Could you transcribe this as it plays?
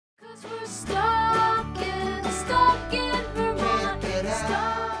We're stuck in Vermont.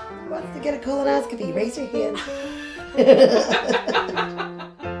 Who wants to get a colonoscopy? Raise your hand.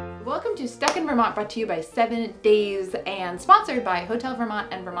 Welcome to Stuck in Vermont, brought to you by 7 Days and sponsored by Hotel Vermont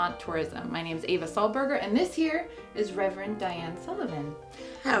and Vermont Tourism. My name is Ava Solberger, and this here is Reverend Diane Sullivan.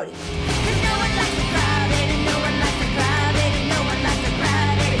 Howdy.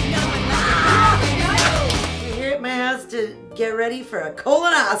 We're here at my house to get ready for a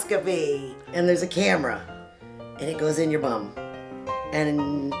colonoscopy. And there's a camera, and it goes in your bum.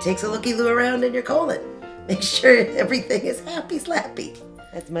 And takes a looky-loo around in your colon. Make sure everything is happy-slappy.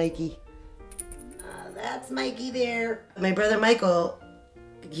 That's Mikey. That's Mikey there. My brother Michael,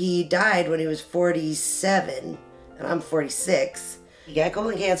 he died when he was 47, and I'm 46. He got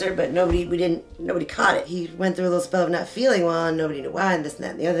colon cancer, but nobody caught it. He went through a little spell of not feeling well, and nobody knew why, and this and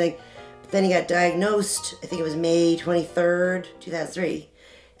that and the other thing. But then he got diagnosed, I think it was May 23rd, 2003.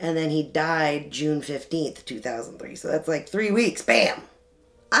 And then he died June 15th, 2003. So that's like 3 weeks, bam!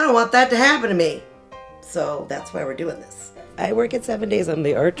 I don't want that to happen to me. So that's why we're doing this. I work at 7 Days, I'm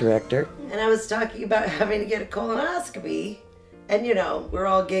the art director. And I was talking about having to get a colonoscopy. And you know, we're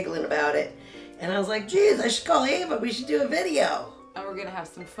all giggling about it. And I was like, geez, I should call Ava, we should do a video. And we're gonna have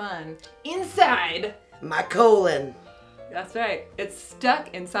some fun inside my colon. That's right. It's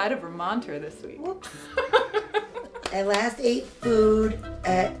stuck inside a Vermonter this week. Whoops. I last ate food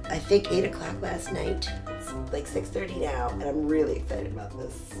at, I think, 8 o'clock last night. It's like 6:30 now, and I'm really excited about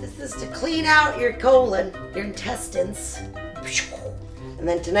this. This is to clean out your colon, your intestines. And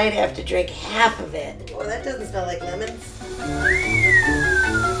then tonight I have to drink half of it. Oh, that doesn't smell like lemons.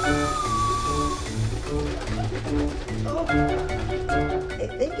 Oh, I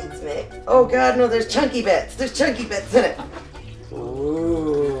think it's mixed. Oh God, no, there's chunky bits. There's chunky bits in it.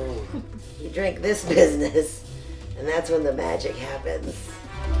 Ooh. You drink this business, and that's when the magic happens.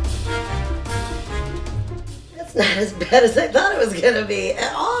 That's not as bad as I thought it was gonna be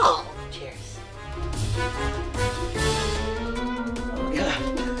at all. Cheers. Oh God.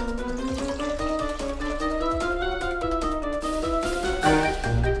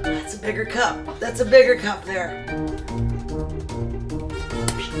 That's a bigger cup. That's a bigger cup there.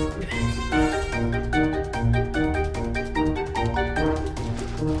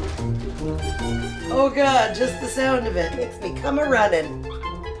 Oh God, just the sound of it makes me come a-running.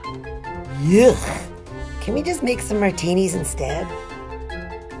 Yuck. Can we just make some martinis instead?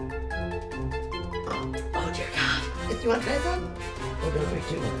 Oh dear God. Do you want to try some? Oh, don't drink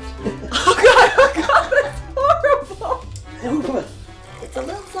too much. Oh God, that's horrible. It's a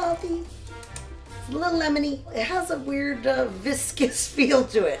little salty. It's a little lemony. It has a weird viscous feel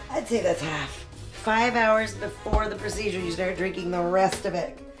to it. I'd say that's half. 5 hours before the procedure, you start drinking the rest of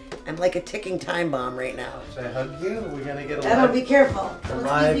it. I'm like a ticking time bomb right now. Should I hug you? We're gonna get a Evan, live... be careful. Don't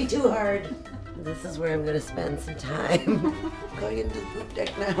live- squeeze me too hard. This is where I'm gonna spend some time. Going into the poop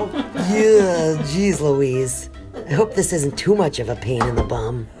deck now. Yeah, geez Louise. I hope this isn't too much of a pain in the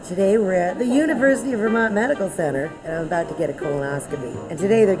bum. Today we're at the University of Vermont Medical Center, and I'm about to get a colonoscopy. And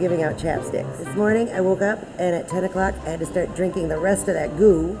today they're giving out chapsticks. This morning I woke up, and at 10 o'clock I had to start drinking the rest of that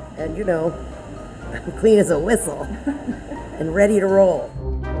goo, and you know, I'm clean as a whistle, and ready to roll.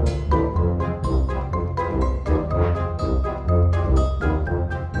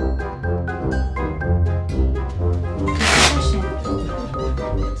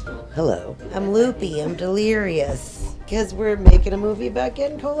 Hello. I'm loopy, I'm delirious, because we're making a movie about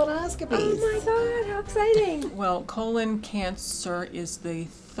getting colonoscopies. Oh my God, how exciting! Well, colon cancer is the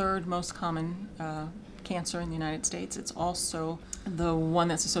third most common cancer in the United States. It's also the one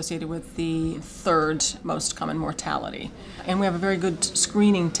that's associated with the third most common mortality. And we have a very good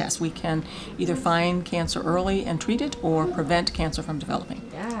screening test. We can either find cancer early and treat it or prevent cancer from developing.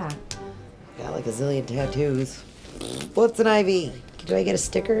 Yeah. Got like a zillion tattoos. What's an IV? Do I get a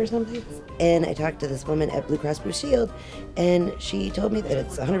sticker or something? And I talked to this woman at Blue Cross Blue Shield, and she told me that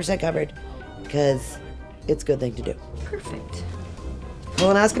it's 100% covered because it's a good thing to do. Perfect.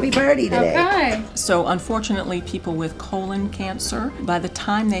 Colonoscopy party today. Okay. So unfortunately, people with colon cancer, by the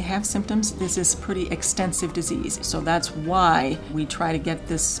time they have symptoms, this is pretty extensive disease. So that's why we try to get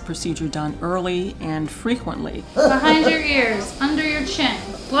this procedure done early and frequently. Behind your ears, under your chin,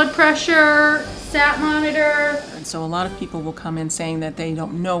 blood pressure, sat monitor. And so a lot of people will come in saying that they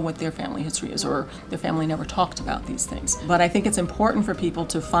don't know what their family history is or their family never talked about these things. But I think it's important for people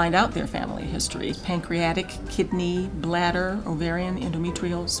to find out their family history. Pancreatic, kidney, bladder, ovarian,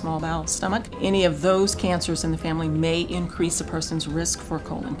 endometrial, small bowel, stomach. Any of those cancers in the family may increase a person's risk for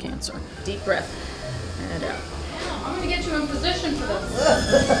colon cancer. Deep breath. And out. I'm gonna get you in position for this.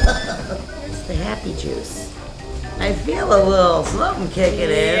 It's the happy juice. I feel a little something kicking in.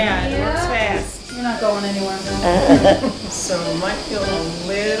 Yeah, it looks fast. You're not going anywhere. So might feel a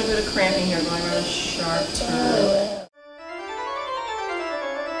little bit of cramping here, going around a sharp turn.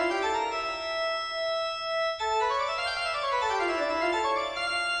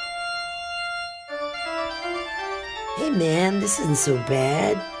 Hey man, this isn't so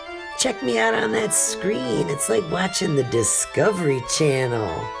bad. Check me out on that screen. It's like watching the Discovery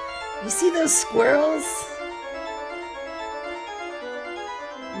Channel. You see those squirrels?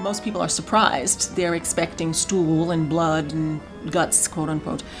 Most people are surprised. They're expecting stool and blood and guts, quote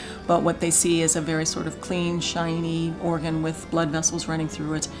unquote. But what they see is a very sort of clean, shiny organ with blood vessels running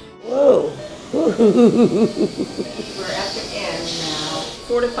through it. Whoa. We're at the end now.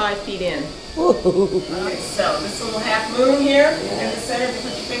 4 to 5 feet in. Okay, so this little half moon here, in the center, if you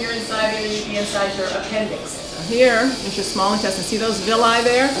put your finger inside there, you'd be inside your appendix. So here is your small intestine. See those villi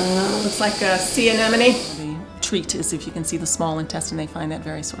there? Looks like a sea anemone. The treat is if you can see the small intestine, they find that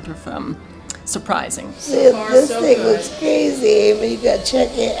very sort of surprising. So far, this so thing good. Looks crazy, but you gotta check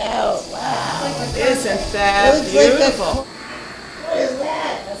it out. Wow. Isn't that beautiful? Like what is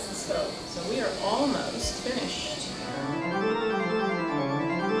that? That's the stove. So we are almost finished.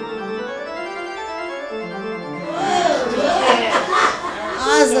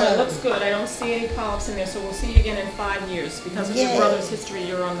 Awesome. It looks good. I don't see any polyps in there, so we'll see you again in 5 years. Because of your brother's history,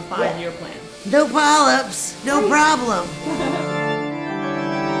 you're on the 5-year plan. No polyps, no problem.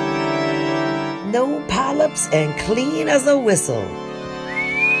 No polyps and clean as a whistle.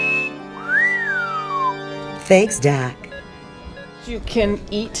 Thanks, Doc. You can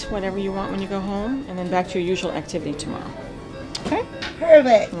eat whatever you want when you go home, and then back to your usual activity tomorrow. Okay?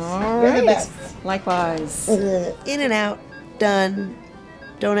 Perfect. All You're right. the best. Likewise. In and out. Done.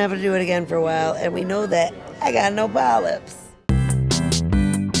 Don't have to do it again for a while, and we know that I got no polyps.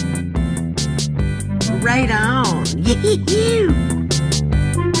 Right on.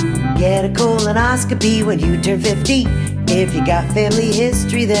 Get a colonoscopy when you turn 50. If you got family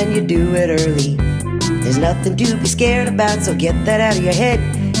history, then you do it early. There's nothing to be scared about, so get that out of your head.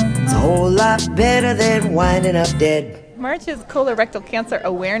 It's a whole lot better than winding up dead. March is Colorectal Cancer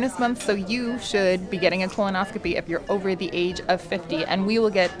Awareness Month, so you should be getting a colonoscopy if you're over the age of 50, and we will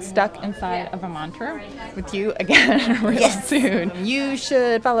get stuck inside a Vermonter with you again real soon. You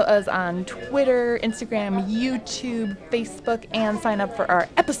should follow us on Twitter, Instagram, YouTube, Facebook, and sign up for our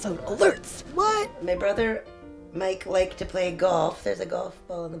episode alerts. What? My brother Mike liked to play golf. There's a golf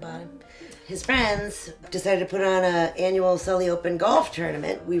ball on the bottom. His friends decided to put on an annual Sully Open golf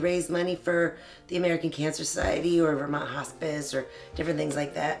tournament. We raised money for the American Cancer Society or Vermont Hospice or different things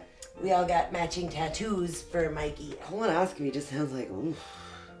like that. We all got matching tattoos for Mikey. Colonoscopy just sounds like, oof.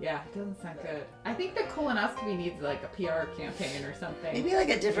 Yeah, it doesn't sound good. I think the colonoscopy needs like a PR campaign or something. Maybe like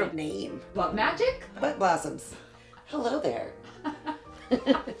a different name. What, magic? Butt blossoms. Hello there.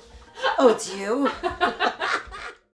 Oh, it's you?